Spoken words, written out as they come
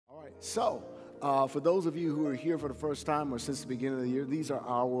So, for those of you who are here for the first time or since the beginning of the year, these are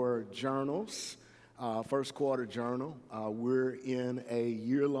our journals, first quarter journal. We're in a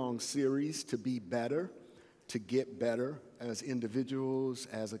year-long series to be better, to get better as individuals,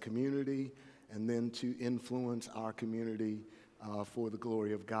 as a community, and then to influence our community for the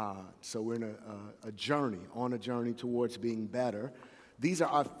glory of God. So we're in on a journey towards being better. These are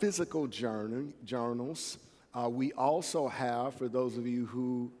our physical journals. We also have, for those of you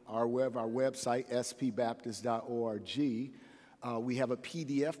who are aware of our website, spbaptist.org, we have a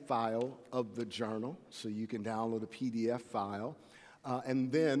PDF file of the journal, so you can download a PDF file.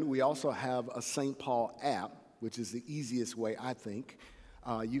 And then we also have a St. Paul app, which is the easiest way, I think.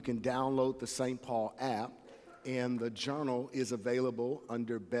 You can download the St. Paul app, and the journal is available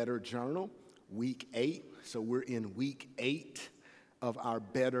under Better Journal, Week 8. So we're in Week 8 of our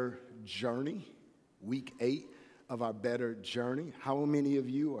Better Journey. Week 8 of our Better Journey. How many of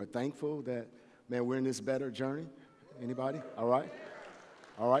you are thankful that, man, we're in this better journey? Anybody? All right.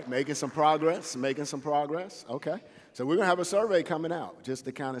 All right, making some progress. Okay. So we're going to have a survey coming out just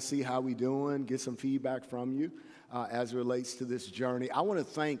to kind of see how we're doing, get some feedback from you as it relates to this journey. I want to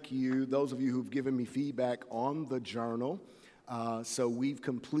thank you, those of you who've given me feedback on the journal. So we've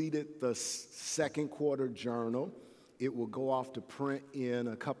completed the second quarter journal. It will go off to print in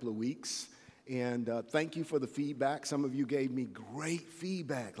a couple of weeks. And thank you for the feedback. Some of you gave me great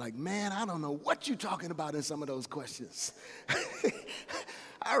feedback. Like, man, I don't know what you're talking about in some of those questions.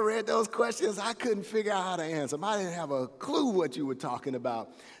 I read those questions. I couldn't figure out how to answer them. I didn't have a clue what you were talking about.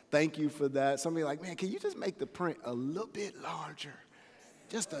 Thank you for that. Somebody like, man, can you just make the print a little bit larger?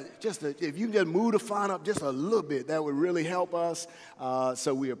 If you can just move the font up just a little bit, that would really help us.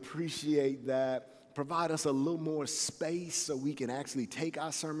 So we appreciate that. Provide us a little more space so we can actually take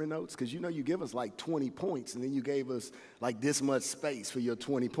our sermon notes, because you know you give us like 20 points and then you gave us like this much space for your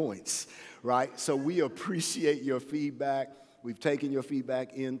 20 points, right? So we appreciate your feedback. We've taken your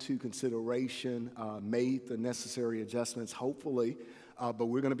feedback into consideration, made the necessary adjustments, hopefully, but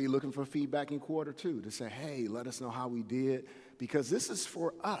we're going to be looking for feedback in quarter 2 to say, hey, let us know how we did, because this is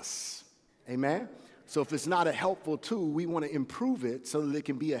for us, amen? So if it's not a helpful tool, we want to improve it so that it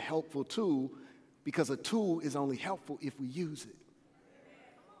can be a helpful tool, because a tool is only helpful if we use it.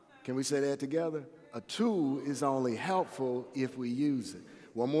 Can we say that together? A tool is only helpful if we use it.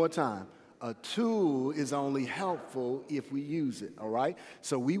 One more time. A tool is only helpful if we use it, all right?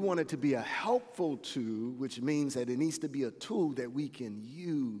 So we want it to be a helpful tool, which means that it needs to be a tool that we can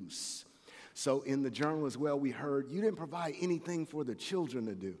use. So in the journal as well, we heard you didn't provide anything for the children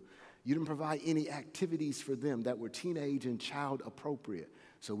to do. You didn't provide any activities for them that were teenage and child appropriate.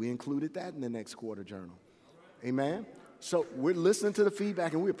 So we included that in the next quarter journal. Amen? So we're listening to the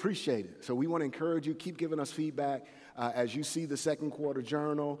feedback, and we appreciate it. So we want to encourage you, keep giving us feedback. As you see the second quarter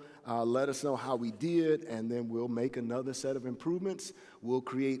journal, let us know how we did, and then we'll make another set of improvements. We'll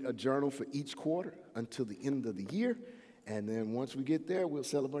create a journal for each quarter until the end of the year. And then once we get there, we'll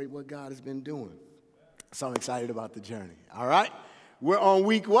celebrate what God has been doing. So I'm excited about the journey. All right? We're on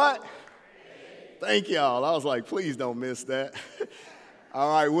week what? Thank y'all. I was like, please don't miss that.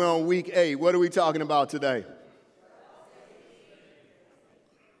 All right, we're on week 8. What are we talking about today?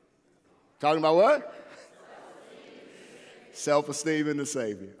 Talking about what? Self-esteem in the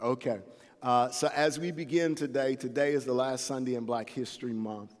Savior. Okay. So as we begin today is the last Sunday in Black History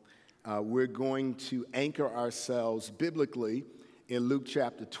Month. We're going to anchor ourselves biblically in Luke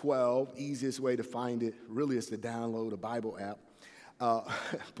chapter 12. Easiest way to find it really is to download a Bible app.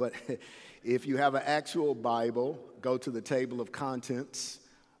 But if you have an actual Bible, go to the table of contents,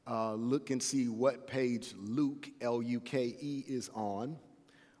 look and see what page Luke, L-U-K-E, is on.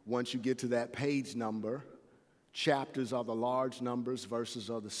 Once you get to that page number, chapters are the large numbers,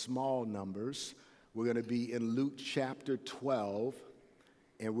 verses are the small numbers. We're going to be in Luke chapter 12,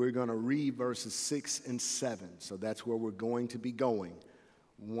 and we're going to read verses 6 and 7. So that's where we're going to be going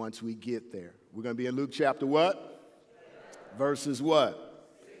once we get there. We're going to be in Luke chapter what? Verses what?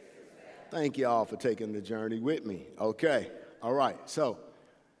 Thank you all for taking the journey with me. Okay. All right. So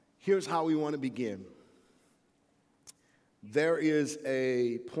here's how we want to begin. There is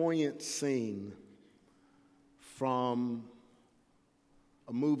a poignant scene from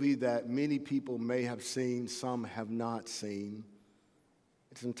a movie that many people may have seen, some have not seen.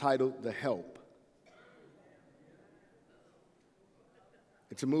 It's entitled The Help.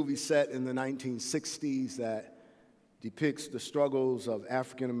 It's a movie set in the 1960s that depicts the struggles of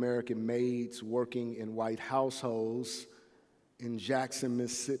African-American maids working in white households in Jackson,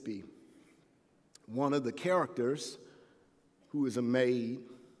 Mississippi. One of the characters, who is a maid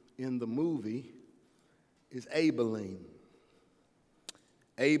in the movie, is Abilene.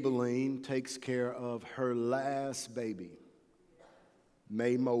 Abilene takes care of her last baby,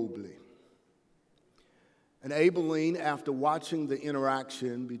 May Mobley. And Abilene, after watching the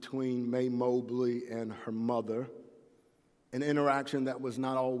interaction between May Mobley and her mother, an interaction that was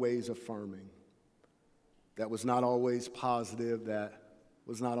not always affirming, that was not always positive, that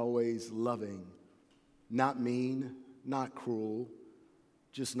was not always loving, not mean, not cruel,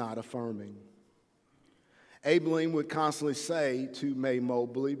 just not affirming. Abilene would constantly say to May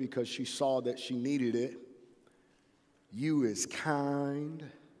Mobley, because she saw that she needed it, "You is kind,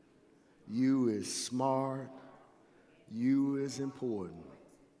 you is smart, you is important."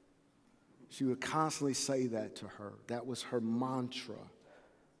 She would constantly say that to her. That was her mantra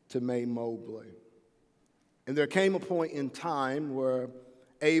to May Mobley. And there came a point in time where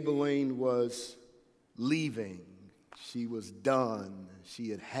Abilene was leaving. She was done.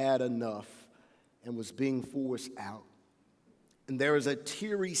 She had had enough and was being forced out. And there is a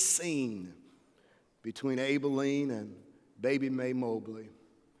teary scene between Abilene and baby May Mobley.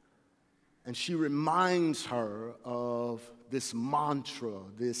 And she reminds her of this mantra,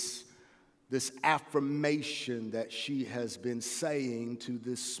 this affirmation that she has been saying to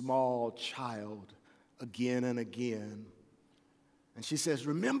this small child again and again. And she says,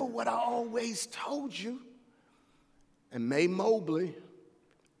 "Remember what I always told you?" And May Mobley,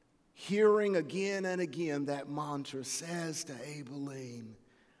 hearing again and again that mantra, says to Abilene,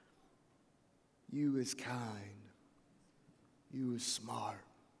 "You is kind, you is smart,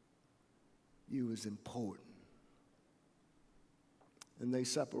 you is important." And they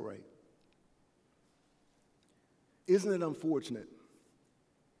separate. Isn't it unfortunate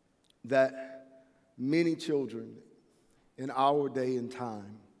that many children in our day and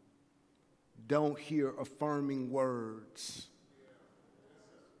time don't hear affirming words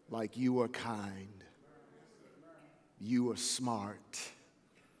like "you are kind, you are smart,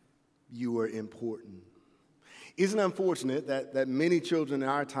 you are important"? Isn't it unfortunate that many children in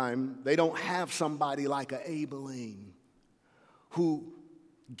our time, they don't have somebody like a Abilene who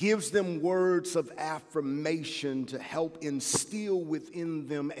gives them words of affirmation to help instill within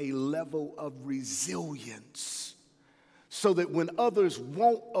them a level of resilience, so that when others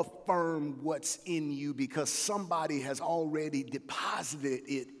won't affirm what's in you because somebody has already deposited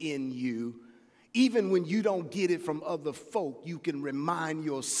it in you, even when you don't get it from other folk, you can remind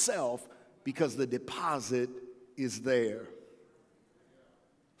yourself because the deposit is there.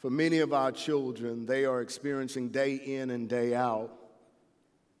 For many of our children, they are experiencing day in and day out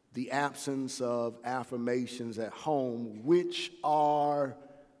the absence of affirmations at home, which are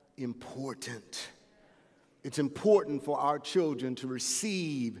important. It's important for our children to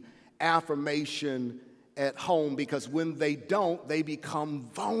receive affirmation at home, because when they don't, they become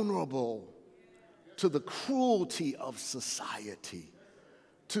vulnerable to the cruelty of society,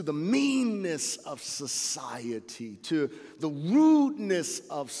 to the meanness of society, to the rudeness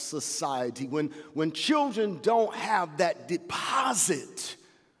of society. When children don't have that deposit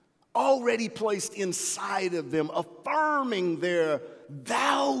already placed inside of them, affirming their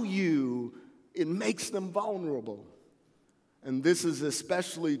value, it makes them vulnerable. And this is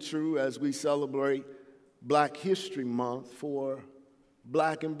especially true as we celebrate Black History Month for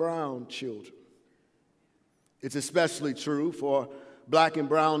Black and brown children. It's especially true for Black and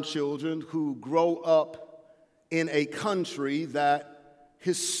brown children who grow up in a country that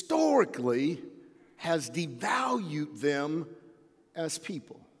historically has devalued them as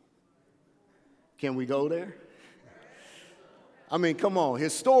people. Can we go there? I mean, come on.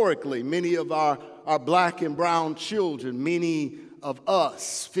 Historically, many of our Black and brown children, many of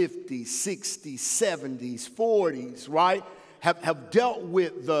us, 50s, 60s, 70s, 40s, right, have dealt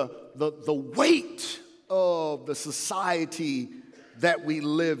with the weight of the society that we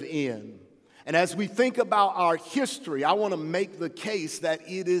live in. And as we think about our history, I want to make the case that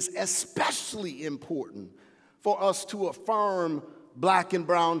it is especially important for us to affirm Black and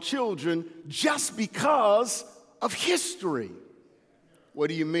brown children just because of history. What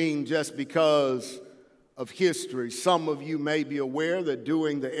do you mean just because of history? Some of you may be aware that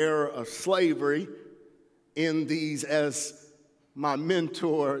during the era of slavery, in these, as my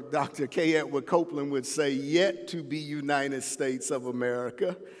mentor, Dr. K. Edward Copeland would say, yet to be United States of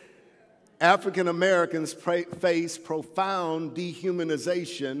America, African Americans face profound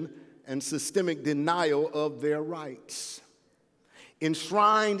dehumanization and systemic denial of their rights.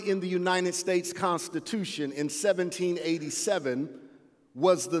 Enshrined in the United States Constitution in 1787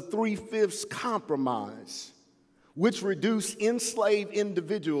 was the 3/5 Compromise, which reduced enslaved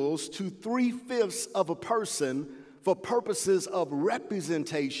individuals to 3/5 of a person for purposes of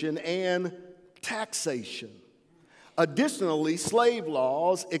representation and taxation. Additionally, slave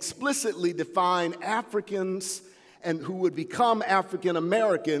laws explicitly define Africans and who would become African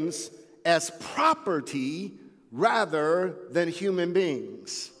Americans as property rather than human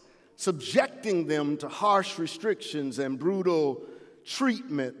beings, subjecting them to harsh restrictions and brutal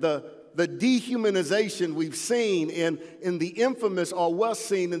treatment. The dehumanization we've seen in the infamous, or was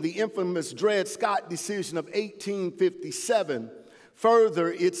seen in the infamous Dred Scott decision of 1857.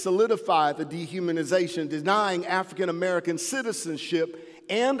 Further, it solidified the dehumanization, denying African American citizenship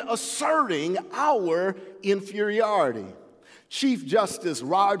and asserting our inferiority. Chief Justice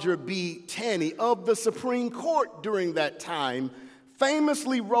Roger B. Taney of the Supreme Court during that time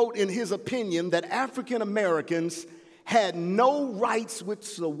famously wrote in his opinion that African Americans had no rights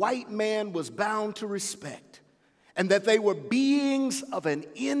which the white man was bound to respect, and that they were beings of an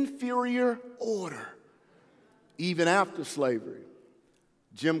inferior order. Even after slavery,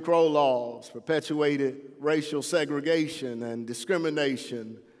 Jim Crow laws perpetuated racial segregation and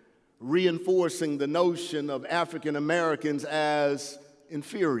discrimination, reinforcing the notion of African Americans as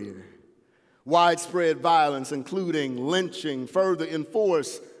inferior. Widespread violence, including lynching, further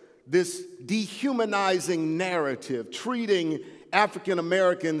enforced this dehumanizing narrative, treating African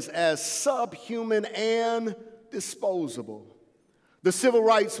Americans as subhuman and disposable. The civil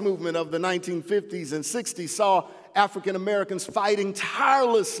rights movement of the 1950s and 60s saw African Americans fighting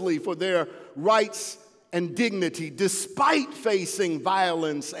tirelessly for their rights and dignity, despite facing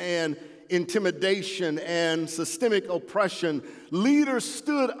violence and intimidation and systemic oppression. Leaders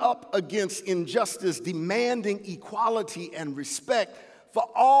stood up against injustice, demanding equality and respect for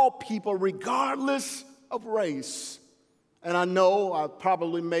all people, regardless of race. And I know I've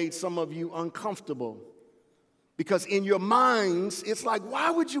probably made some of you uncomfortable, because in your minds, it's like,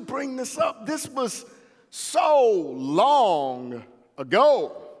 why would you bring this up? This was so long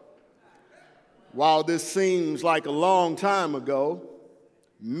ago. While this seems like a long time ago,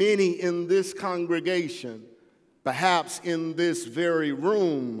 many in this congregation, perhaps in this very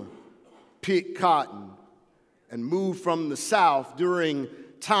room, picked cotton and moved from the South during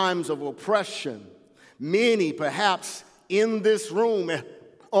times of oppression. Many, perhaps in this room and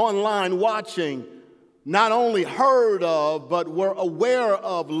online watching, not only heard of, but were aware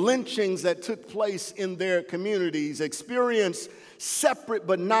of lynchings that took place in their communities, experienced separate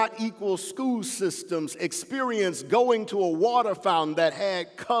but not equal school systems, experienced going to a water fountain that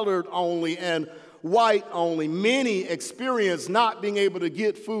had colored only and white only. Many experienced not being able to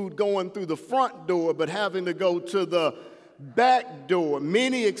get food going through the front door, but having to go to the back door.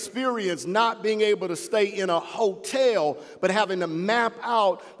 Many experienced not being able to stay in a hotel, but having to map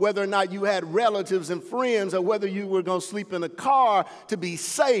out whether or not you had relatives and friends, or whether you were going to sleep in a car to be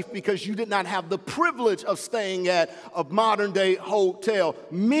safe, because you did not have the privilege of staying at a modern-day hotel.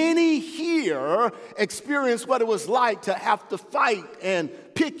 Many here experienced what it was like to have to fight and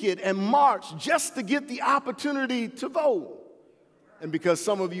picket and march just to get the opportunity to vote. And because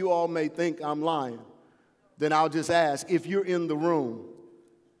some of you all may think I'm lying, then I'll just ask, if you're in the room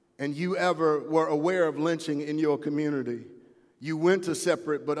and you ever were aware of lynching in your community, you went to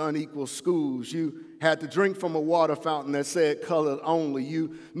separate but unequal schools, you had to drink from a water fountain that said colored only,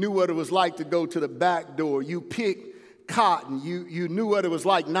 you knew what it was like to go to the back door, you picked cotton, you knew what it was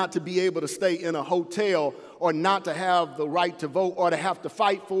like not to be able to stay in a hotel, or not to have the right to vote, or to have to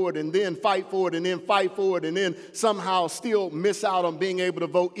fight for it and then fight for it and then fight for it and then somehow still miss out on being able to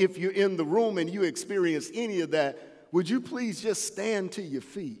vote. If you're in the room and you experience any of that, would you please just stand to your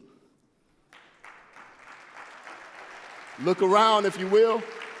feet? Look around, if you will.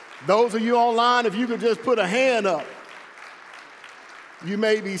 Those of you online, if you could just put a hand up. You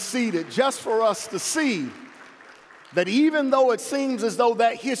may be seated, just for us to see that even though it seems as though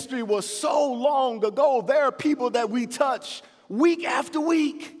that history was so long ago, there are people that we touch week after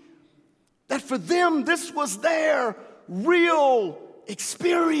week, that for them this was their real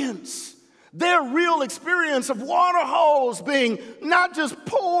experience. Their real experience of water holes being not just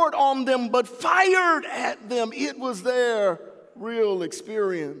poured on them, but fired at them. It was their real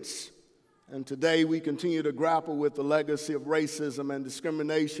experience. And today we continue to grapple with the legacy of racism and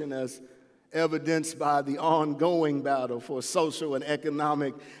discrimination, as evidenced by the ongoing battle for social and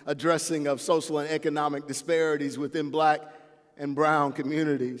economic addressing of social and economic disparities within black and brown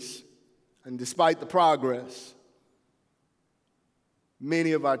communities. And despite the progress,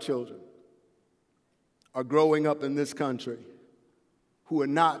 many of our children are growing up in this country who are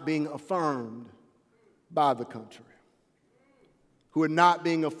not being affirmed by the country, who are not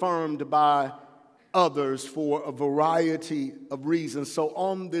being affirmed by others for a variety of reasons. So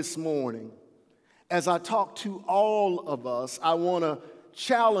on this morning, as I talk to all of us, I want to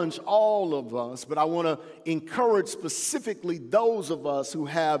challenge all of us, but I want to encourage specifically those of us who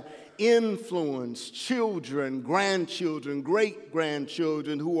have influenced children, grandchildren,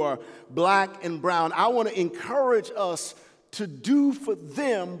 great-grandchildren who are black and brown. I want to encourage us to do for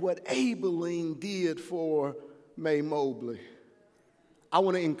them what Abilene did for May Mobley. I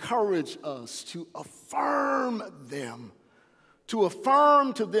want to encourage us to affirm them, to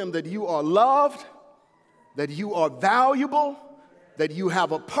affirm to them that you are loved, that you are valuable, that you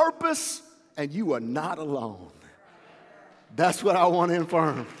have a purpose, and you are not alone. That's what I want to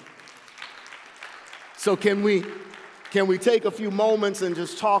affirm. So can we take a few moments and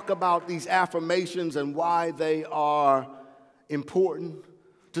just talk about these affirmations and why they are important?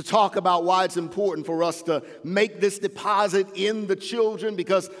 To talk about why it's important for us to make this deposit in the children,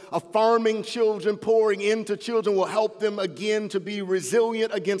 because affirming children, pouring into children will help them again to be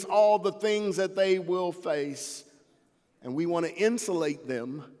resilient against all the things that they will face. And we want to insulate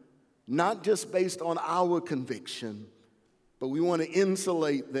them, not just based on our conviction, but we want to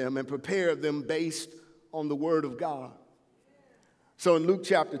insulate them and prepare them based on the Word of God. So in Luke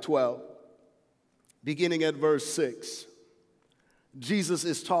chapter 12, beginning at verse 6, Jesus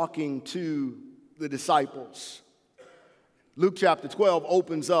is talking to the disciples. Luke chapter 12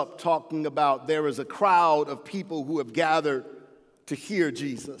 opens up talking about there is a crowd of people who have gathered to hear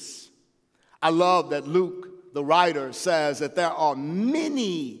Jesus. I love that Luke, the writer, says that there are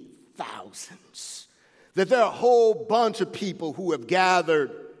many thousands, that there are a whole bunch of people who have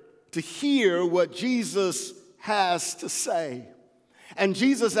gathered to hear what Jesus has to say. And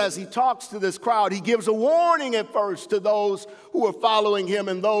Jesus, as he talks to this crowd, he gives a warning at first to those who are following him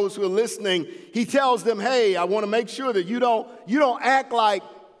and those who are listening. He tells them, hey, I want to make sure that you don't act like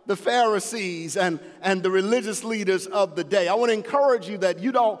the Pharisees and the religious leaders of the day. I want to encourage you that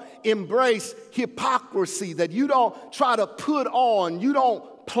you don't embrace hypocrisy, that you don't try to put on, you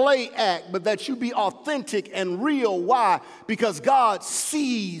don't play act, but that you be authentic and real. Why? Because God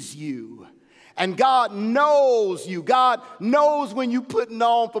sees you. And God knows you. God knows when you're putting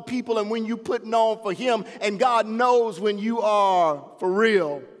on for people and when you're putting on for him. And God knows when you are for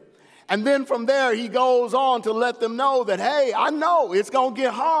real. And then from there, he goes on to let them know that, hey, I know it's going to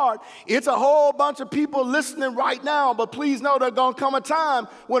get hard. It's a whole bunch of people listening right now. But please know there's going to come a time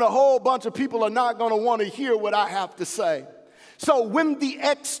when a whole bunch of people are not going to want to hear what I have to say. So when the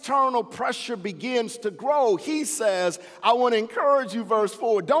external pressure begins to grow, he says, I want to encourage you, verse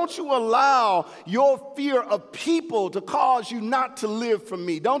 4, don't you allow your fear of people to cause you not to live for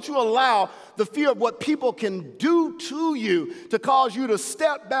me. Don't you allow the fear of what people can do to you to cause you to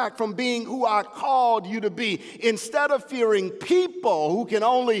step back from being who I called you to be. Instead of fearing people who can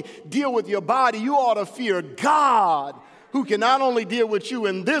only deal with your body, you ought to fear God, who can not only deal with you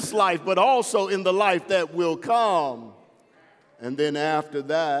in this life, but also in the life that will come. And then after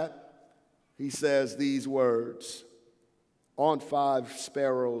that, he says these words, aren't 5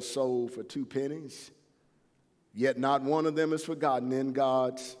 sparrows sold for 2 pennies? Yet not one of them is forgotten in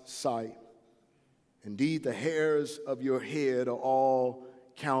God's sight. Indeed, the hairs of your head are all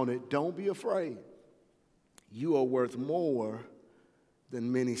counted. Don't be afraid. You are worth more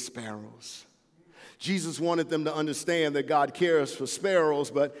than many sparrows. Jesus wanted them to understand that God cares for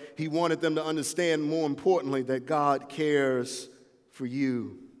sparrows, but he wanted them to understand, more importantly, that God cares for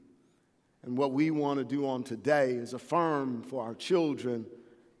you. And what we want to do on today is affirm for our children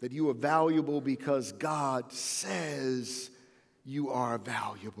that you are valuable because God says you are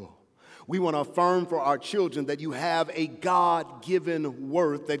valuable. We want to affirm for our children that you have a God-given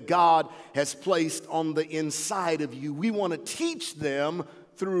worth that God has placed on the inside of you. We want to teach them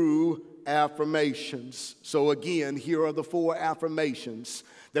through affirmations. So again, here are the 4 affirmations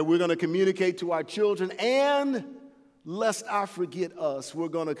that we're going to communicate to our children, and lest I forget us, we're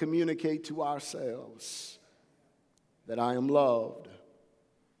going to communicate to ourselves that I am loved,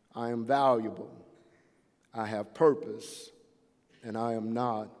 I am valuable, I have purpose, and I am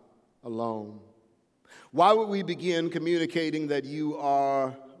not alone. Why would we begin communicating that you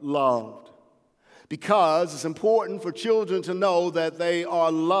are loved? Because it's important for children to know that they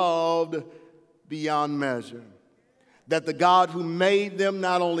are loved beyond measure. That the God who made them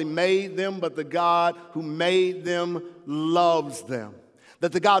not only made them, but the God who made them loves them.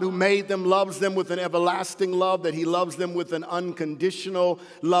 That the God who made them loves them with an everlasting love, that he loves them with an unconditional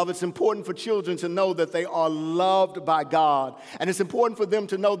love. It's important for children to know that they are loved by God. And it's important for them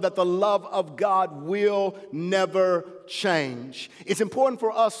to know that the love of God will never change. It's important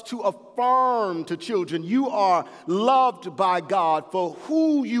for us to affirm to children, you are loved by God for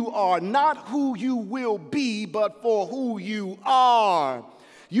who you are, not who you will be, but for who you are.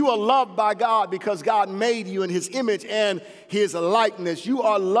 You are loved by God because God made you in his image and his likeness. You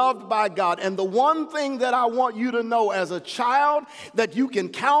are loved by God. And the one thing that I want you to know as a child that you can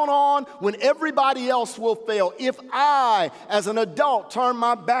count on when everybody else will fail, if I, as an adult, turn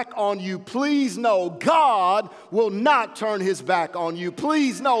my back on you, please know God will not turn his back on you.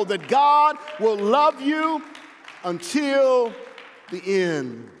 Please know that God will love you until the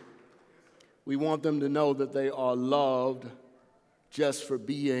end. We want them to know that they are loved just for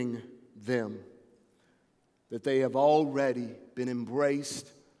being them, that they have already been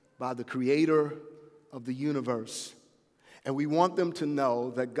embraced by the creator of the universe. And we want them to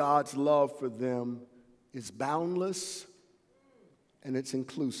know that God's love for them is boundless and it's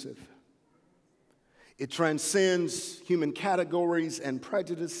inclusive. It transcends human categories and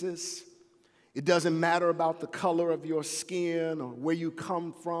prejudices. It doesn't matter about the color of your skin or where you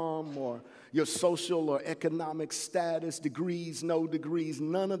come from or your social or economic status, degrees, no degrees.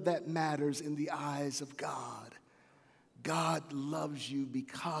 None of that matters in the eyes of God. God loves you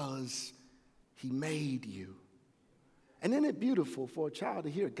because he made you. And isn't it beautiful for a child to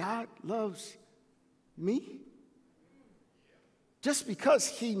hear, God loves me? Just because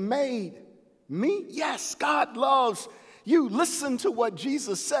he made me? Yes, God loves you. Listen to what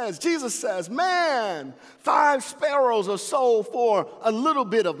Jesus says. Jesus says, man, 5 sparrows are sold for a little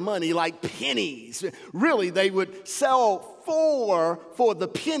bit of money, like pennies. Really, they would sell 4 for the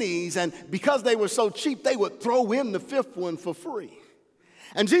pennies, and because they were so cheap, they would throw in the 5th one for free.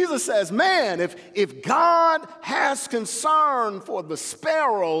 And Jesus says, man, if God has concern for the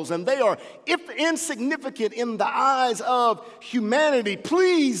sparrows and they are insignificant in the eyes of humanity,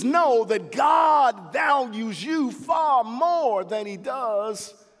 please know that God values you far more than he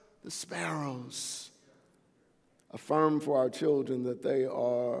does the sparrows. Affirm for our children that they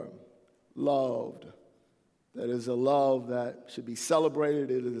are loved. That is a love that should be celebrated.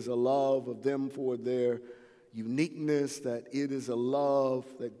 It is a love of them for their uniqueness, that it is a love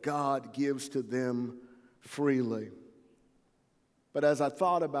that God gives to them freely. But as I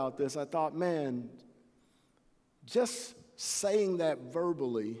thought about this, I thought, man, just saying that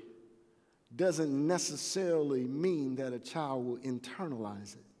verbally doesn't necessarily mean that a child will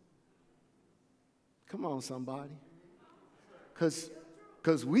internalize it. Come on, somebody.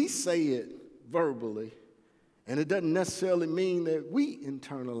 Because we say it verbally, and it doesn't necessarily mean that we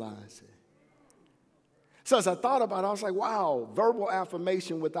internalize it. So as I thought about it, I was like, wow, verbal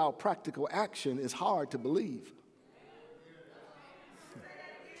affirmation without practical action is hard to believe.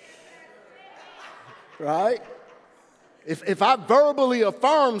 Right? If I verbally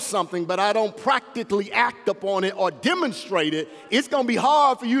affirm something, but I don't practically act upon it or demonstrate it, it's going to be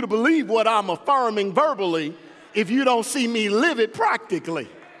hard for you to believe what I'm affirming verbally if you don't see me live it practically.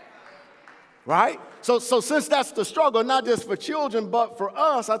 Right? So since that's the struggle, not just for children, but for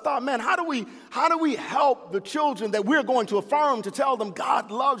us, I thought, man, how do we help the children that we're going to affirm to tell them God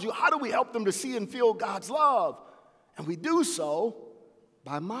loves you? How do we help them to see and feel God's love? And we do so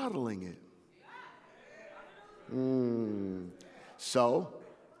by modeling it. So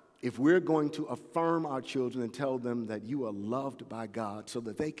if we're going to affirm our children and tell them that you are loved by God so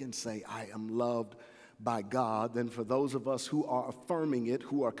that they can say, I am loved by God, then for those of us who are affirming it,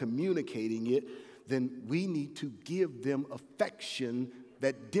 who are communicating it, then we need to give them affection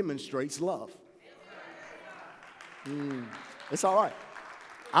that demonstrates love. It's all right.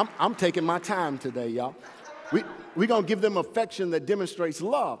 I'm taking my time today, y'all. We're going to give them affection that demonstrates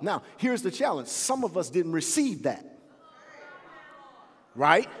love. Now, here's the challenge. Some of us didn't receive that.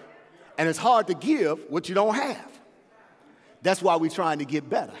 Right? And it's hard to give what you don't have. That's why we're trying to get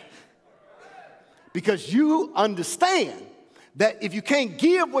better. Because you understand that if you can't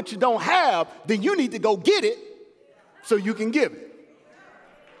give what you don't have, then you need to go get it so you can give it.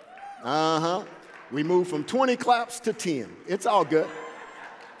 We move from 20 claps to 10. It's all good.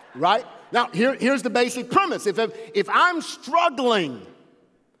 Right? Now, here's the basic premise. If I'm struggling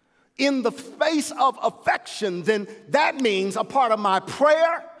in the face of affection, then that means a part of my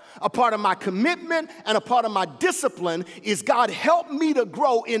prayer, a part of my commitment, and a part of my discipline is God help me to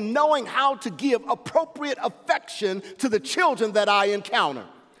grow in knowing how to give appropriate affection to the children that I encounter.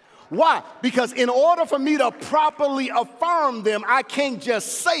 Why? Because in order for me to properly affirm them, I can't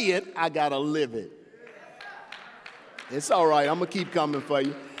just say it, I gotta live it. It's all right, I'm gonna keep coming for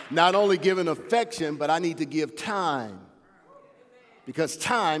you. Not only giving affection, but I need to give time. Because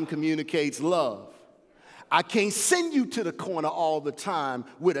time communicates love. I can't send you to the corner all the time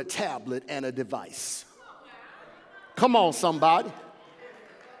with a tablet and a device. Come on, somebody.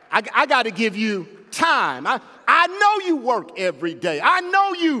 I got to give you time. I know you work every day. I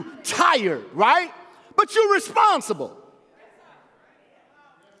know you tired, right? But you're responsible.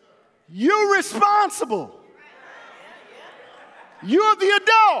 You're responsible. You're the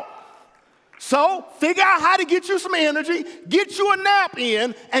adult. So figure out how to get you some energy, get you a nap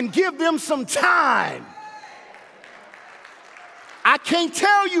in, and give them some time. I can't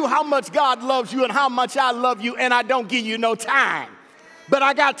tell you how much God loves you and how much I love you, and I don't give you no time. But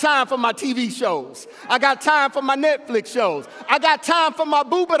I got time for my TV shows. I got time for my Netflix shows. I got time for my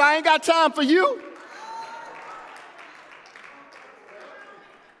boo, but I ain't got time for you.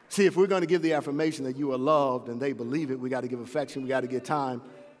 See, if we're going to give the affirmation that you are loved and they believe it, we got to give affection, we got to give time,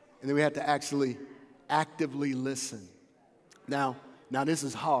 and then we have to actually actively listen. Now this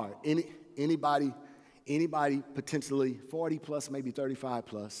is hard. Anybody potentially 40 plus, maybe 35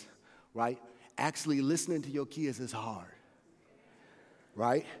 plus, right? Actually listening to your kids is hard,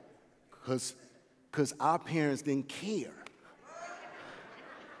 right? Because our parents didn't care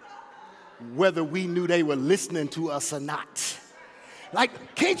whether we knew they were listening to us or not.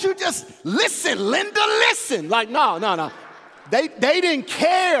 Like, can't you just listen, Linda, listen? Like, no. They didn't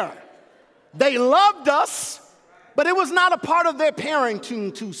care. They loved us, but it was not a part of their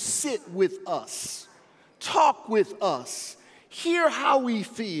parenting to sit with us, talk with us, hear how we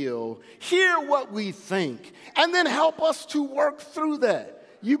feel, hear what we think, and then help us to work through that.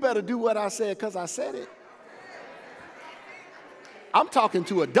 You better do what I said because I said it. I'm talking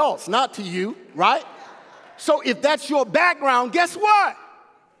to adults, not to you, right? So if that's your background, guess what?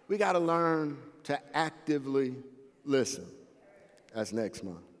 We got to learn to actively listen. That's next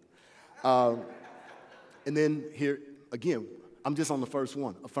month. And then here, again, I'm just on the first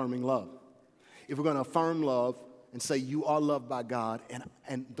one, affirming love. If we're going to affirm love and say you are loved by God,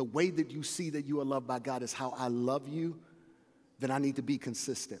 and the way that you see that you are loved by God is how I love you, then I need to be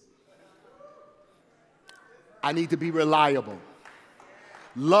consistent. I need to be reliable.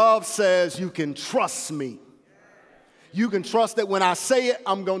 Love says you can trust me. You can trust that when I say it,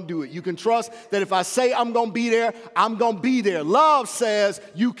 I'm going to do it. You can trust that if I say I'm going to be there, I'm going to be there. Love says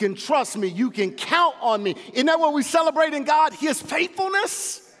you can trust me. You can count on me. Isn't that what we celebrate in God? His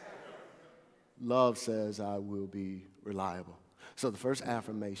faithfulness? Love says I will be reliable. So the first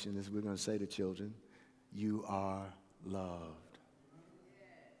affirmation is we're going to say to children, you are loved.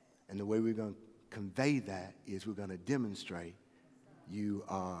 And the way we're going to convey that is we're going to demonstrate you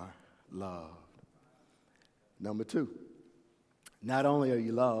are loved. Number two, not only are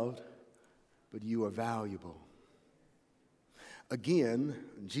you loved, but you are valuable. Again,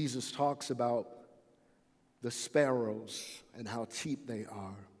 Jesus talks about the sparrows and how cheap they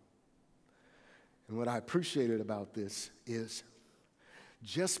are. And what I appreciated about this is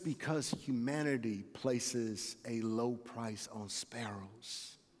just because humanity places a low price on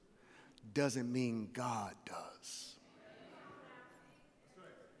sparrows doesn't mean God does.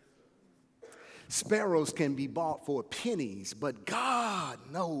 Sparrows can be bought for pennies, but God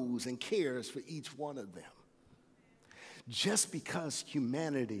knows and cares for each one of them. Just because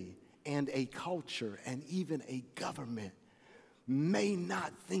humanity and a culture and even a government may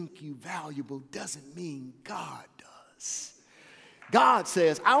not think you valuable doesn't mean God does. God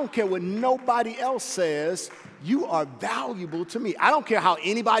says, I don't care what nobody else says, you are valuable to me. I don't care how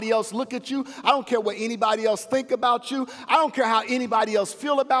anybody else look at you. I don't care what anybody else think about you. I don't care how anybody else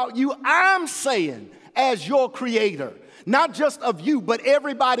feel about you. I'm saying, as your creator, not just of you, but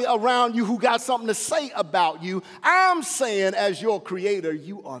everybody around you who got something to say about you, I'm saying, as your creator,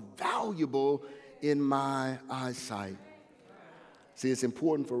 you are valuable in my eyesight. See, it's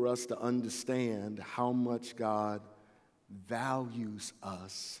important for us to understand how much God values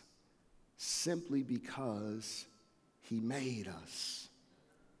us simply because he made us.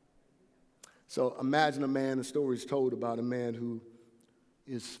 So imagine a story is told about a man who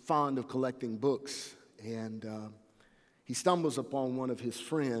is fond of collecting books, and he stumbles upon one of his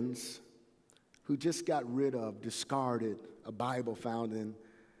friends who just got rid of, discarded a Bible found in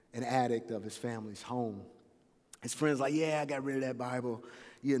an attic of his family's home. His friend's like, yeah, I got rid of that Bible,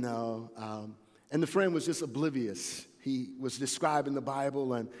 you know. And the friend was just oblivious. He was describing the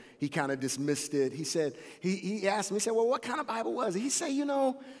Bible, and he kind of dismissed it. He said, he asked me, he said, well, what kind of Bible was it? He said, you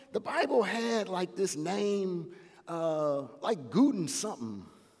know, the Bible had like this name, like Guten something.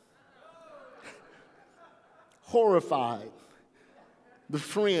 Horrified, the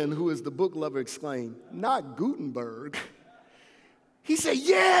friend who is the book lover exclaimed, not Gutenberg. He said,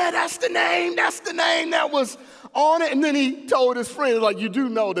 yeah, that's the name that was on it. And then he told his friend, like, you do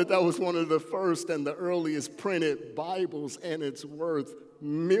know that was one of the first and the earliest printed Bibles, and it's worth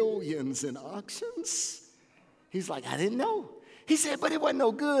millions in auctions. He's like, I didn't know. He said, but it wasn't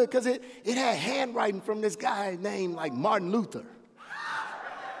no good because it had handwriting from this guy named like Martin Luther.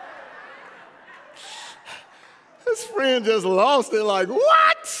 His friend just lost it like,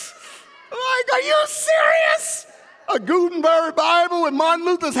 what? Like, are you serious? A Gutenberg Bible with Martin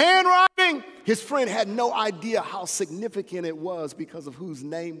Luther's handwriting? His friend had no idea how significant it was because of whose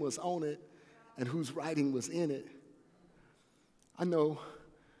name was on it and whose writing was in it. I know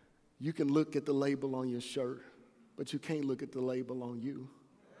you can look at the label on your shirt, but you can't look at the label on you.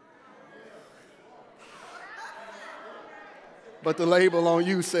 But the label on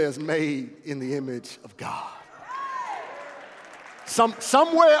you says, made in the image of God.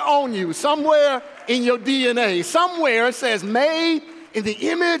 Somewhere on you, somewhere in your DNA, somewhere it says, made in the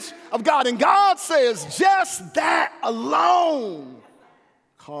image of God. And God says just that alone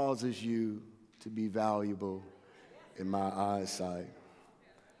causes you to be valuable in my eyesight.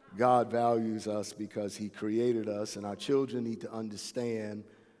 God values us because he created us, and our children need to understand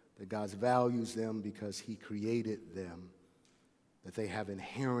that God values them because he created them, that they have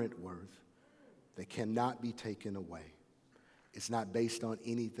inherent worth that cannot be taken away. It's not based on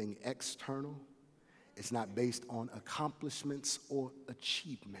anything external. It's not based on accomplishments or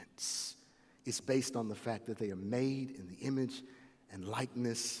achievements. It's based on the fact that they are made in the image and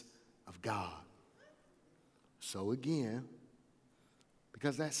likeness of God. So again,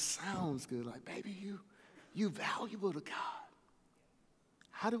 because that sounds good, like, baby, you valuable to God.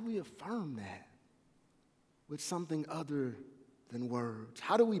 How do we affirm that with something other than words?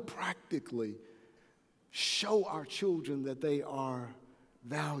 How do we practically show our children that they are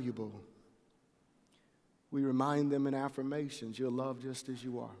valuable? We remind them in affirmations, you're loved just as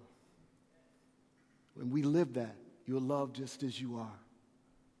you are. When we live that, you're loved just as you are.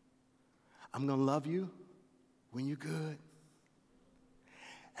 I'm going to love you when you're good.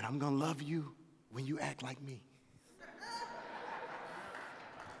 And I'm going to love you when you act like me.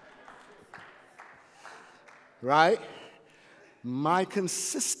 Right? My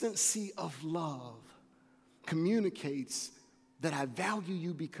consistency of love communicates that I value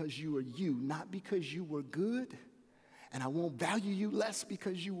you because you are you, not because you were good. And I won't value you less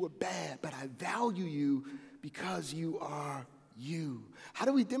because you were bad, but I value you because you are you. How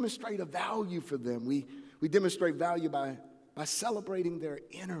do we demonstrate a value for them? We demonstrate value by celebrating their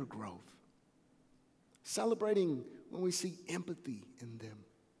inner growth. Celebrating when we see empathy in them.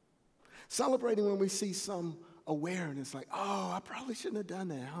 Celebrating when we see some awareness, like, oh, I probably shouldn't have done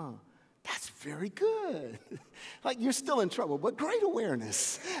that, huh? That's very good. Like, you're still in trouble, but great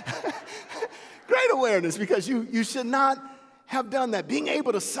awareness. Great awareness, because you should not have done that. Being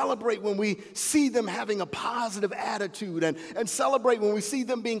able to celebrate when we see them having a positive attitude, and celebrate when we see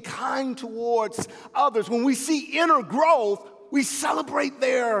them being kind towards others. When we see inner growth, we celebrate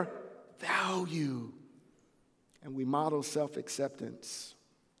their value. And we model self-acceptance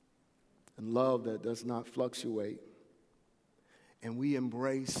and love that does not fluctuate. And we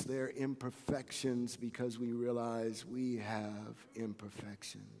embrace their imperfections because we realize we have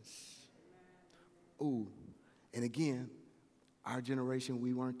imperfections. Ooh, and again, our generation,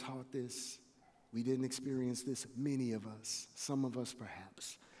 we weren't taught this. We didn't experience this. Many of us, some of us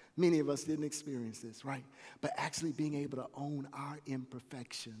perhaps, many of us didn't experience this, right? But actually being able to own our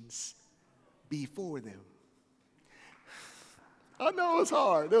imperfections before them. I know it's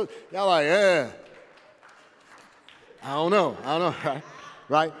hard. Y'all like, yeah. I don't know,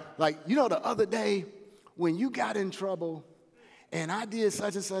 right? Like, you know, the other day when you got in trouble and I did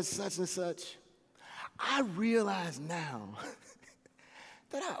such and such, I realize now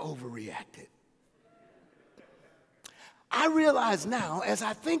that I overreacted. I realize now, as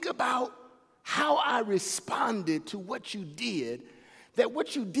I think about how I responded to what you did, that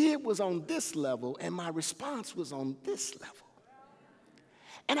what you did was on this level and my response was on this level.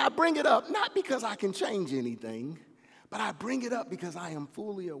 And I bring it up not because I can change anything, but I bring it up because I am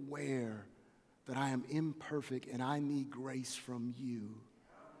fully aware that I am imperfect and I need grace from you.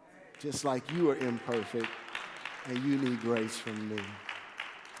 Just like you are imperfect and you need grace from me.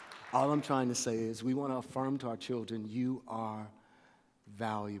 All I'm trying to say is we want to affirm to our children, you are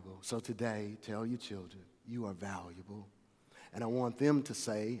valuable. So today, tell your children, you are valuable. And I want them to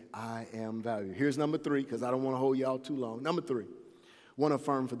say, I am valuable. Here's number 3, because I don't want to hold y'all too long. Number 3, want to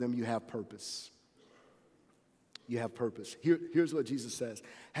affirm for them, you have purpose. You have purpose. Here's what Jesus says.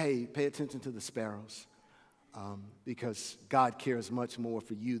 Hey, pay attention to the sparrows because God cares much more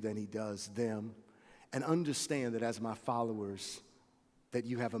for you than he does them. And understand that as my followers, that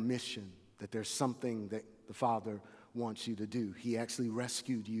you have a mission, that there's something that the Father wants you to do. He actually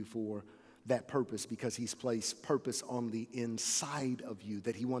rescued you for that purpose because he's placed purpose on the inside of you,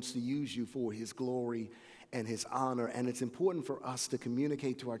 that he wants to use you for his glory and his honor. And it's important for us to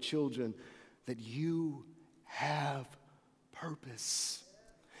communicate to our children that you have purpose.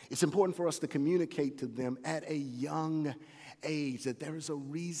 It's important for us to communicate to them at a young age, that there is a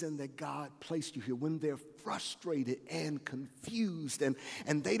reason that God placed you here. When they're frustrated and confused and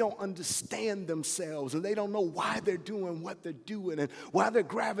they don't understand themselves and they don't know why they're doing what they're doing and why they're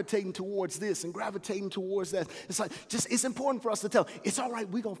gravitating towards this and gravitating towards that. It's like, it's important for us to tell, it's all right,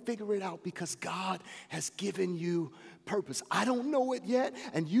 we're going to figure it out because God has given you purpose. I don't know it yet,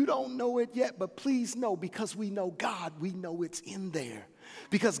 and you don't know it yet, but please know, because we know God, we know it's in there.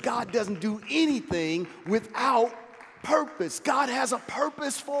 Because God doesn't do anything without purpose. God has a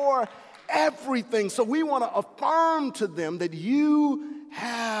purpose for everything. So we want to affirm to them that you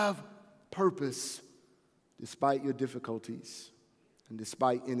have purpose despite your difficulties and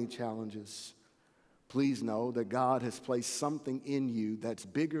despite any challenges. Please know that God has placed something in you that's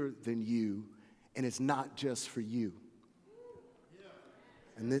bigger than you, and it's not just for you.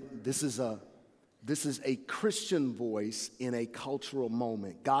 And this is a Christian voice in a cultural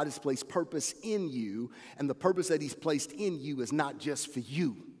moment. God has placed purpose in you, and the purpose that he's placed in you is not just for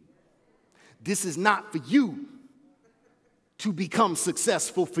you. This is not for you to become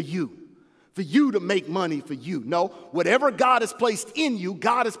successful for you to make money for you. No, whatever God has placed in you,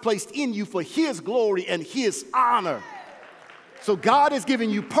 God has placed in you for his glory and his honor. So God has given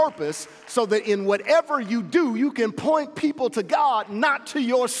you purpose so that in whatever you do, you can point people to God, not to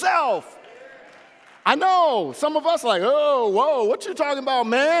yourself. I know, some of us are like, oh, whoa, what you talking about,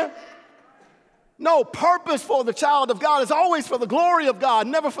 man? No, purpose for the child of God is always for the glory of God,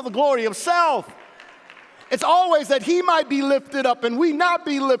 never for the glory of self. It's always that he might be lifted up and we not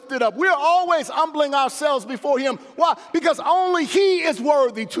be lifted up. We're always humbling ourselves before him. Why? Because only he is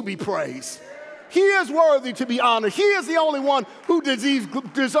worthy to be praised. He is worthy to be honored. He is the only one who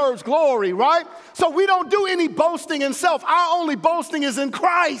deserves glory, right? So we don't do any boasting in self. Our only boasting is in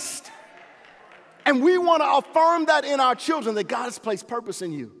Christ. And we want to affirm that in our children, that God has placed purpose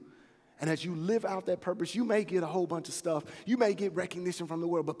in you. And as you live out that purpose, you may get a whole bunch of stuff. You may get recognition from the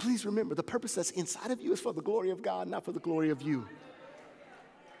world. But please remember, the purpose that's inside of you is for the glory of God, not for the glory of you.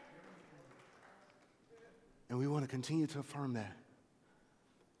 And we want to continue to affirm that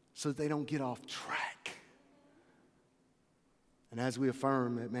so that they don't get off track. And as we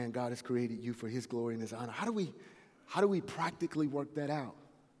affirm that, man, God has created you for his glory and his honor, how do we practically work that out?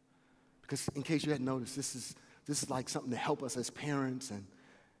 Because in case you hadn't noticed, this is like something to help us as parents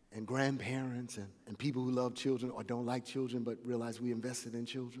and grandparents and people who love children or don't like children but realize we invested in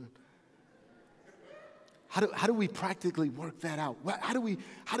children. How do we practically work that out? How do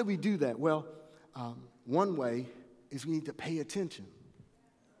we do that? Well, one way is we need to pay attention.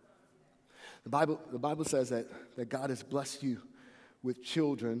 The Bible says that God has blessed you with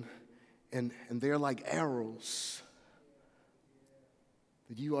children, and they're like arrows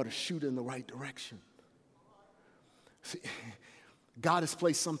that you ought to shoot in the right direction. See, God has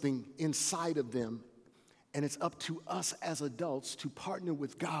placed something inside of them, and it's up to us as adults to partner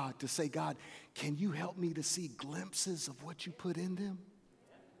with God to say, God, can you help me to see glimpses of what you put in them?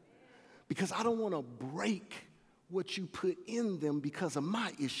 Because I don't want to break what you put in them because of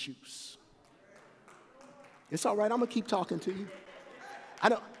my issues. It's all right, I'm going to keep talking to you.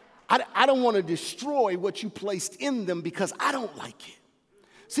 I don't want to destroy what you placed in them because I don't like it.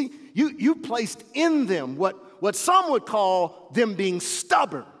 See, you placed in them what some would call them being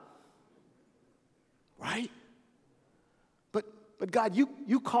stubborn, right? But God,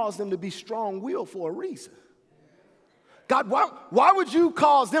 you caused them to be strong-willed for a reason. God, why would you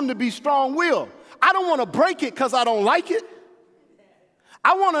cause them to be strong-willed? I don't want to break it because I don't like it.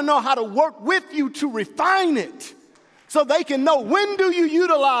 I want to know how to work with you to refine it so they can know when do you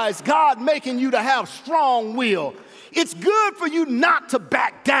utilize God making you to have strong will. It's good for you not to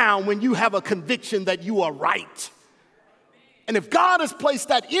back down when you have a conviction that you are right. And if God has placed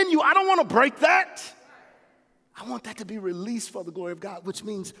that in you, I don't want to break that. I want that to be released for the glory of God, which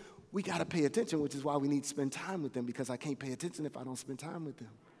means we got to pay attention, which is why we need to spend time with them, because I can't pay attention if I don't spend time with them.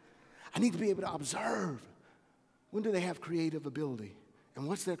 I need to be able to observe. When do they have creative ability? And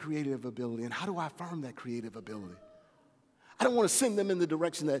what's their creative ability? And how do I affirm that creative ability? I don't want to send them in the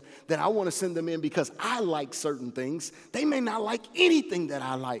direction that I want to send them in because I like certain things. They may not like anything that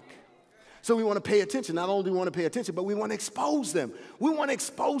I like. So we want to pay attention. Not only do we want to pay attention, but we want to expose them. We want to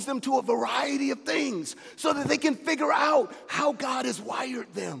expose them to a variety of things so that they can figure out how God has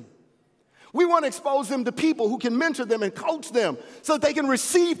wired them. We want to expose them to people who can mentor them and coach them so that they can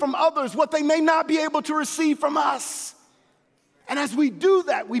receive from others what they may not be able to receive from us. And as we do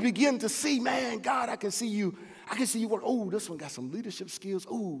that, we begin to see, man, God, I can see you work. Oh, this one got some leadership skills.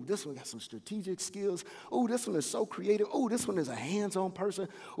 Oh, this one got some strategic skills. Oh, this one is so creative. Oh, this one is a hands-on person.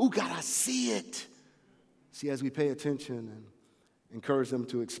 Oh, God, I see it. See, as we pay attention and encourage them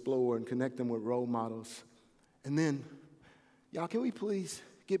to explore and connect them with role models, and then Y'all, can we please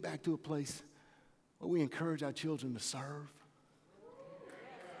get back to a place where we encourage our children to serve?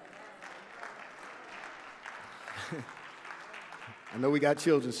 I know we got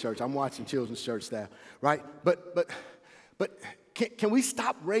children's church. I'm watching children's church staff, right? But can we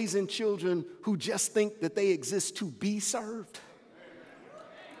stop raising children who just think that they exist to be served?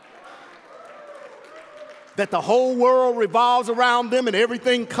 That the whole world revolves around them and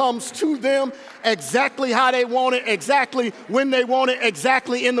everything comes to them exactly how they want it, exactly when they want it,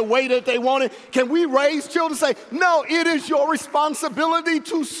 exactly in the way that they want it. Can we raise children and say, no, it is your responsibility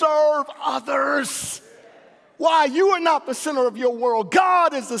to serve others? Why? You are not the center of your world.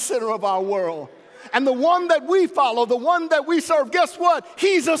 God is the center of our world. And the one that we follow, the one that we serve, guess what?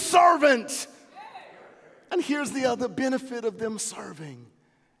 He's a servant. And here's the other benefit of them serving.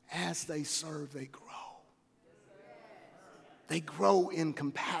 As they serve, they grow. They grow in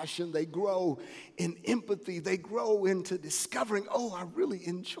compassion. They grow in empathy. They grow into discovering, oh, I really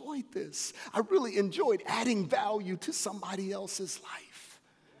enjoyed this. I really enjoyed adding value to somebody else's life.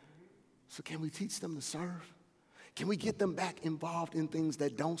 So can we teach them to serve? Can we get them back involved in things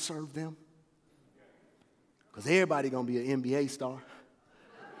that don't serve them? Because everybody going to be an NBA star.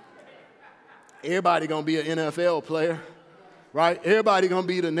 Everybody going to be an NFL player, right? Everybody going to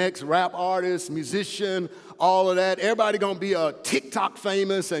be the next rap artist, musician, all of that. Everybody going to be a TikTok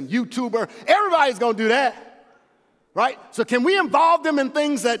famous and YouTuber. Everybody's going to do that, right? So can we involve them in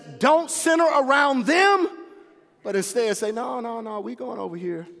things that don't center around them, but instead say, no, we're going over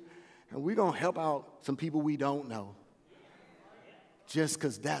here and we're going to help out some people we don't know just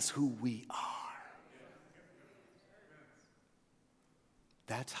because that's who we are.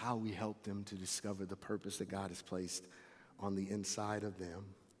 That's how we help them to discover the purpose that God has placed on the inside of them.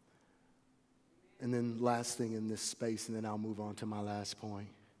 And then last thing in this space, and then I'll move on to my last point.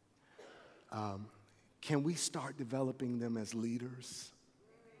 Can we start developing them as leaders?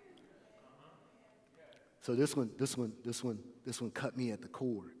 So this one cut me at the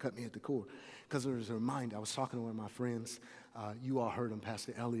core. Because there was a reminder. I was talking to one of my friends. You all heard him,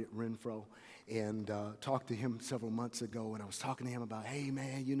 Pastor Elliot Renfro, and talked to him several months ago. And I was talking to him about, hey,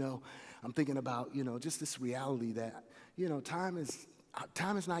 man, I'm thinking about, just this reality that, time is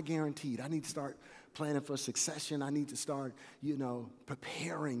not guaranteed. I need to start planning for succession. I need to start,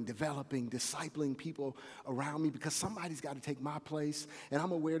 preparing, developing, discipling people around me because somebody's got to take my place. And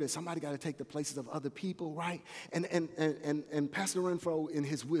I'm aware that somebody got to take the places of other people, right? And Pastor Renfro, in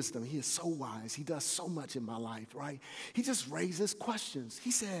his wisdom, he is so wise. He does so much in my life, right? He just raises questions.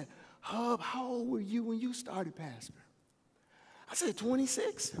 He said, Hub, how old were you when you started, Pastor? I said,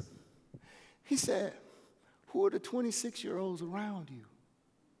 26. He said, who are the 26-year-olds around you?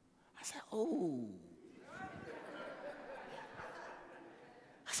 I said, oh.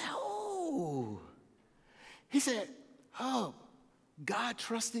 He said, oh, God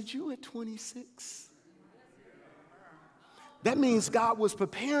trusted you at 26. That means God was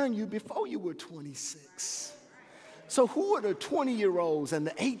preparing you before you were 26. So who are the 20-year-olds and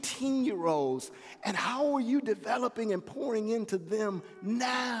the 18-year-olds, and how are you developing and pouring into them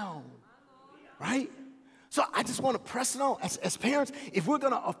now, right? So I just want to press it on. As parents, if we're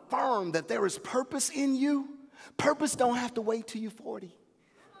going to affirm that there is purpose in you, purpose don't have to wait till you're 40.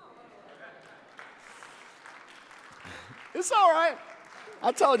 It's all right.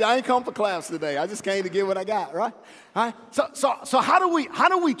 I told you I ain't come for class today. I just came to get what I got, right? All right? So how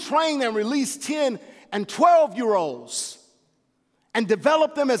do we train and release 10 and 12-year-olds and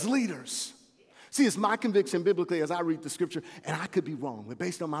develop them as leaders? See, it's my conviction biblically as I read the scripture, and I could be wrong, but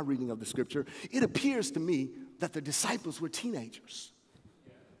based on my reading of the scripture, it appears to me that the disciples were teenagers.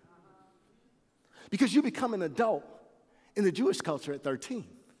 Because you become an adult in the Jewish culture at 13.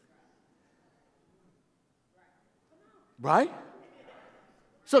 Right?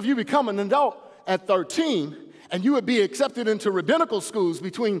 So if you become an adult at 13, and you would be accepted into rabbinical schools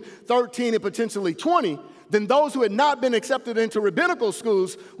between 13 and potentially 20, then those who had not been accepted into rabbinical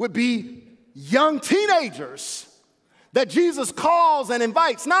schools would be young teenagers that Jesus calls and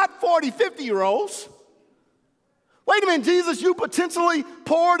invites, not 40, 50-year-olds. Wait a minute, Jesus, you potentially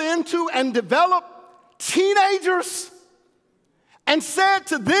poured into and developed teenagers and said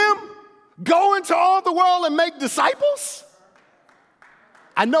to them, go into all the world and make disciples?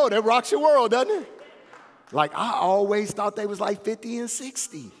 I know that rocks your world, doesn't it? Like, I always thought they was like 50 and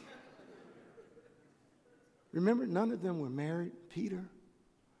 60. Remember, none of them were married. Peter,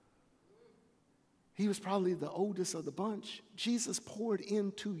 he was probably the oldest of the bunch. Jesus poured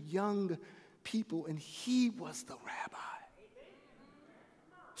into young people, and he was the rabbi.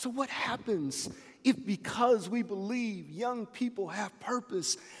 So what happens if, because we believe young people have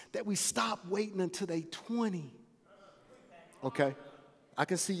purpose, that we stop waiting until they're 20 Okay? I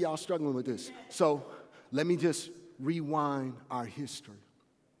can see y'all struggling with this. So let me just rewind our history.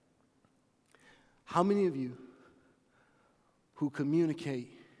 How many of you who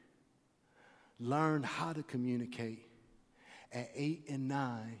communicate learned how to communicate at 8 and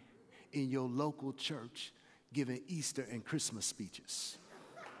 9 in your local church giving Easter and Christmas speeches?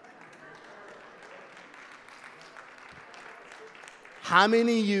 How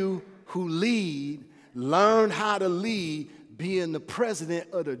many of you who lead learned how to lead being the president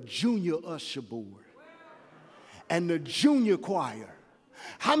of the junior usher board and the junior choir?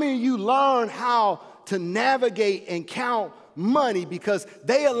 How many of you learned how to navigate and count money because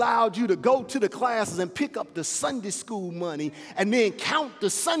they allowed you to go to the classes and pick up the Sunday school money and then count the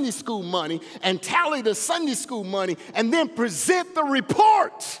Sunday school money and tally the Sunday school money and then present the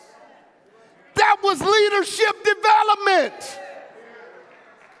report? That was leadership development.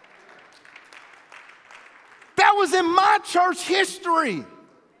 That was in my church history.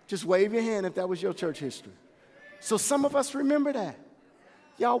 Just wave your hand if that was your church history. So some of us remember that.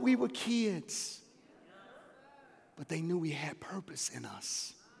 Y'all, we were kids, but they knew we had purpose in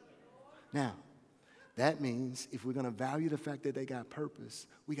us. Now, that means if we're going to value the fact that they got purpose,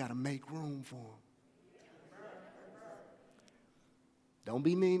 we got to make room for them. Don't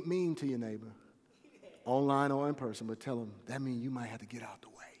be mean to your neighbor, online or in person, but tell them that means you might have to get out the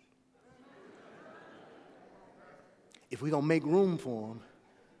way. If we're going to make room for them,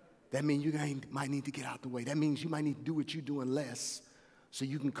 that means you might need to get out the way. That means you might need to do what you're doing less so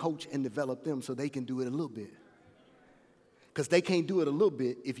you can coach and develop them so they can do it a little bit. Because they can't do it a little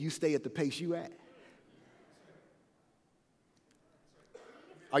bit if you stay at the pace you at.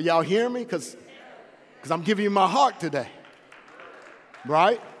 Are y'all hearing me? Because I'm giving you my heart today.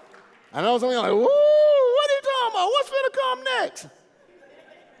 Right? I know some of you are like, woo, what are you talking about? What's going to come next?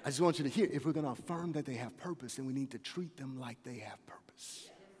 I just want you to hear, if we're going to affirm that they have purpose, then we need to treat them like they have purpose.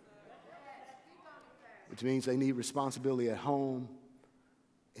 Which means they need responsibility at home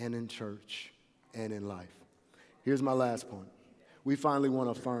and in church and in life. Here's my last point. We finally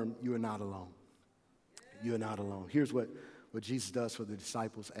want to affirm you are not alone. You are not alone. Here's what Jesus does for the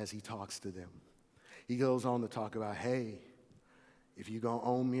disciples as he talks to them. He goes on to talk about, hey, if you're going to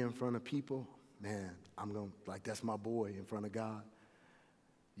own me in front of people, man, I'm going to, like, that's my boy in front of God.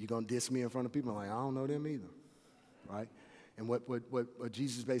 You're going to diss me in front of people? I'm like, I don't know them either, right? And what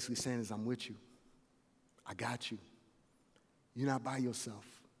Jesus is basically saying is, I'm with you. I got you. You're not by yourself.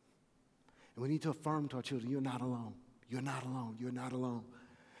 And we need to affirm to our children, you're not alone. You're not alone. You're not alone.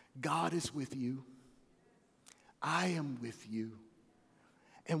 God is with you. I am with you.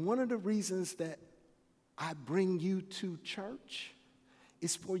 And one of the reasons that I bring you to church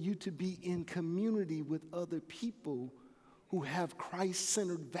is for you to be in community with other people who have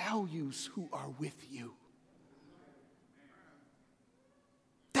Christ-centered values who are with you.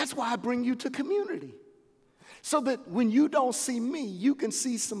 That's why I bring you to community. So that when you don't see me, you can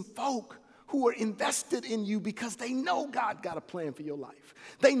see some folk who are invested in you because they know God got a plan for your life.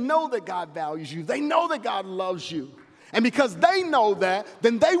 They know that God values you. They know that God loves you. And because they know that,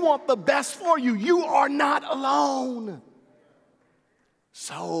 then they want the best for you. You are not alone.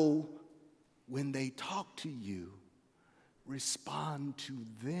 So when they talk to you, respond to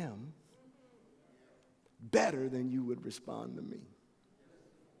them better than you would respond to me.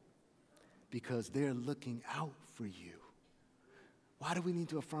 Because they're looking out for you. Why do we need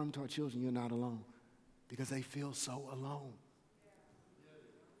to affirm to our children you're not alone? Because they feel so alone.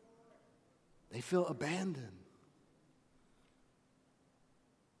 They feel abandoned.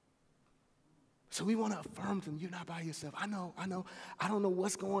 So we want to affirm to them, you're not by yourself. I know. I don't know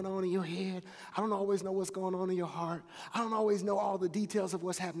what's going on in your head. I don't always know what's going on in your heart. I don't always know all the details of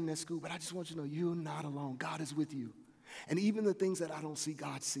what's happening at school, but I just want you to know you're not alone. God is with you. And even the things that I don't see,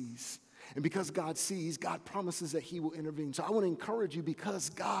 God sees. And because God sees, God promises that he will intervene. So I want to encourage you, because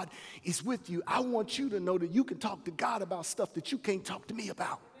God is with you, I want you to know that you can talk to God about stuff that you can't talk to me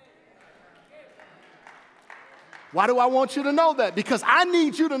about. Why do I want you to know that? Because I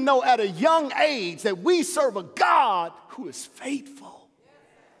need you to know at a young age that we serve a God who is faithful.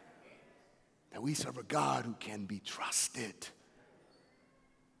 That we serve a God who can be trusted.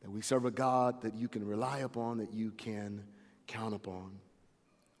 That we serve a God that you can rely upon, that you can count upon.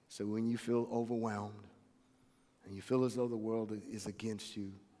 So when you feel overwhelmed and you feel as though the world is against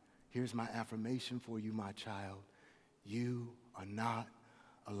you, here's my affirmation for you, my child. You are not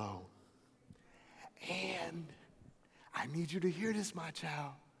alone. And I need you to hear this, my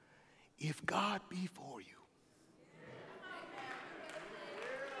child. If God be for you.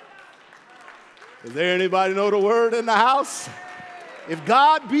 Does there anybody know the word in the house? If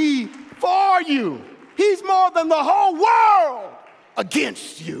God be for you, He's more than the whole world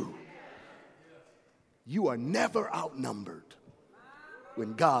against you. You are never outnumbered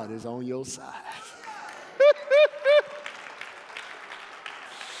when God is on your side.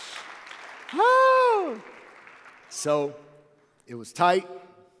 Oh. So it was tight,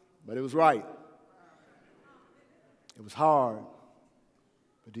 but it was right. It was hard,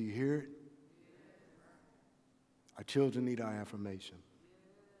 but do you hear it? Our children need our affirmation.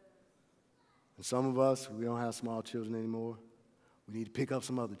 And some of us, we don't have small children anymore. We need to pick up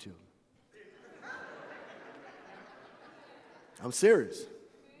some other children. I'm serious.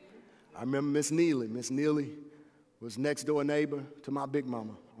 I remember Miss Neely. Miss Neely was next door neighbor to my big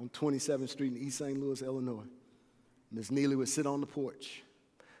mama on 27th Street in East St. Louis, Illinois. Miss Neely would sit on the porch,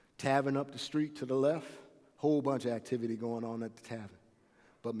 tavern up the street to the left, whole bunch of activity going on at the tavern.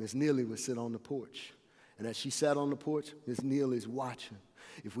 But Miss Neely would sit on the porch. And as she sat on the porch, Miss Neely's watching.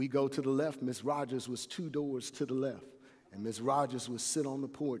 If we go to the left, Miss Rogers was 2 doors to the left. And Miss Rogers would sit on the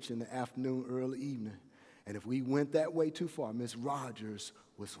porch in the afternoon, early evening. And if we went that way too far, Miss Rogers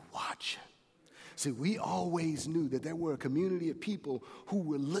was watching. See, we always knew that there were a community of people who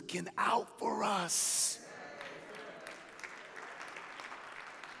were looking out for us.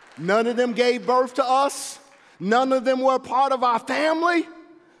 None of them gave birth to us. None of them were a part of our family.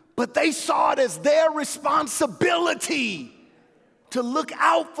 But they saw it as their responsibility to look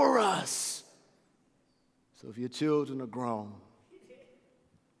out for us. So if your children are grown,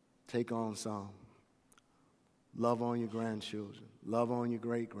 take on some. Love on your grandchildren. Love on your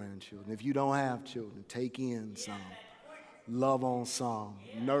great-grandchildren. If you don't have children, take in some. Love on some.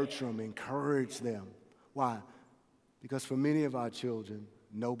 Nurture them. Encourage them. Why? Because for many of our children,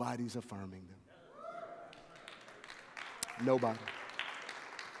 nobody's affirming them. Nobody.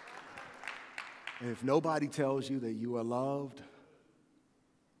 And if nobody tells you that you are loved, if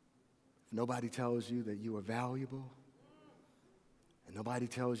nobody tells you that you are valuable, and nobody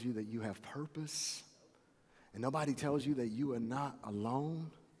tells you that you have purpose, and nobody tells you that you are not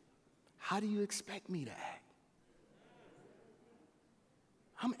alone, how do you expect me to act?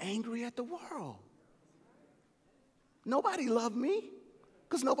 I'm angry at the world. Nobody loved me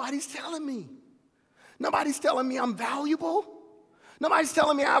because nobody's telling me. Nobody's telling me I'm valuable. Nobody's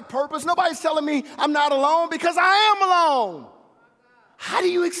telling me I have purpose. Nobody's telling me I'm not alone because I am alone. How do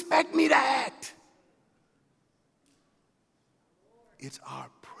you expect me to act? It's our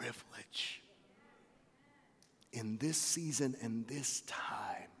privilege in this season and this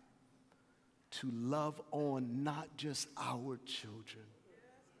time to love on not just our children,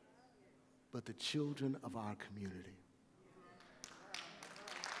 but the children of our community.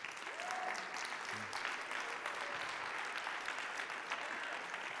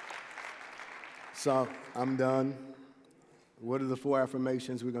 So I'm done. What are the 4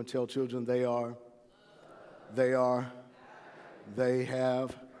 affirmations we're going to tell children? They are, they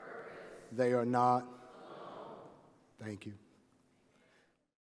have, they are not. Thank you.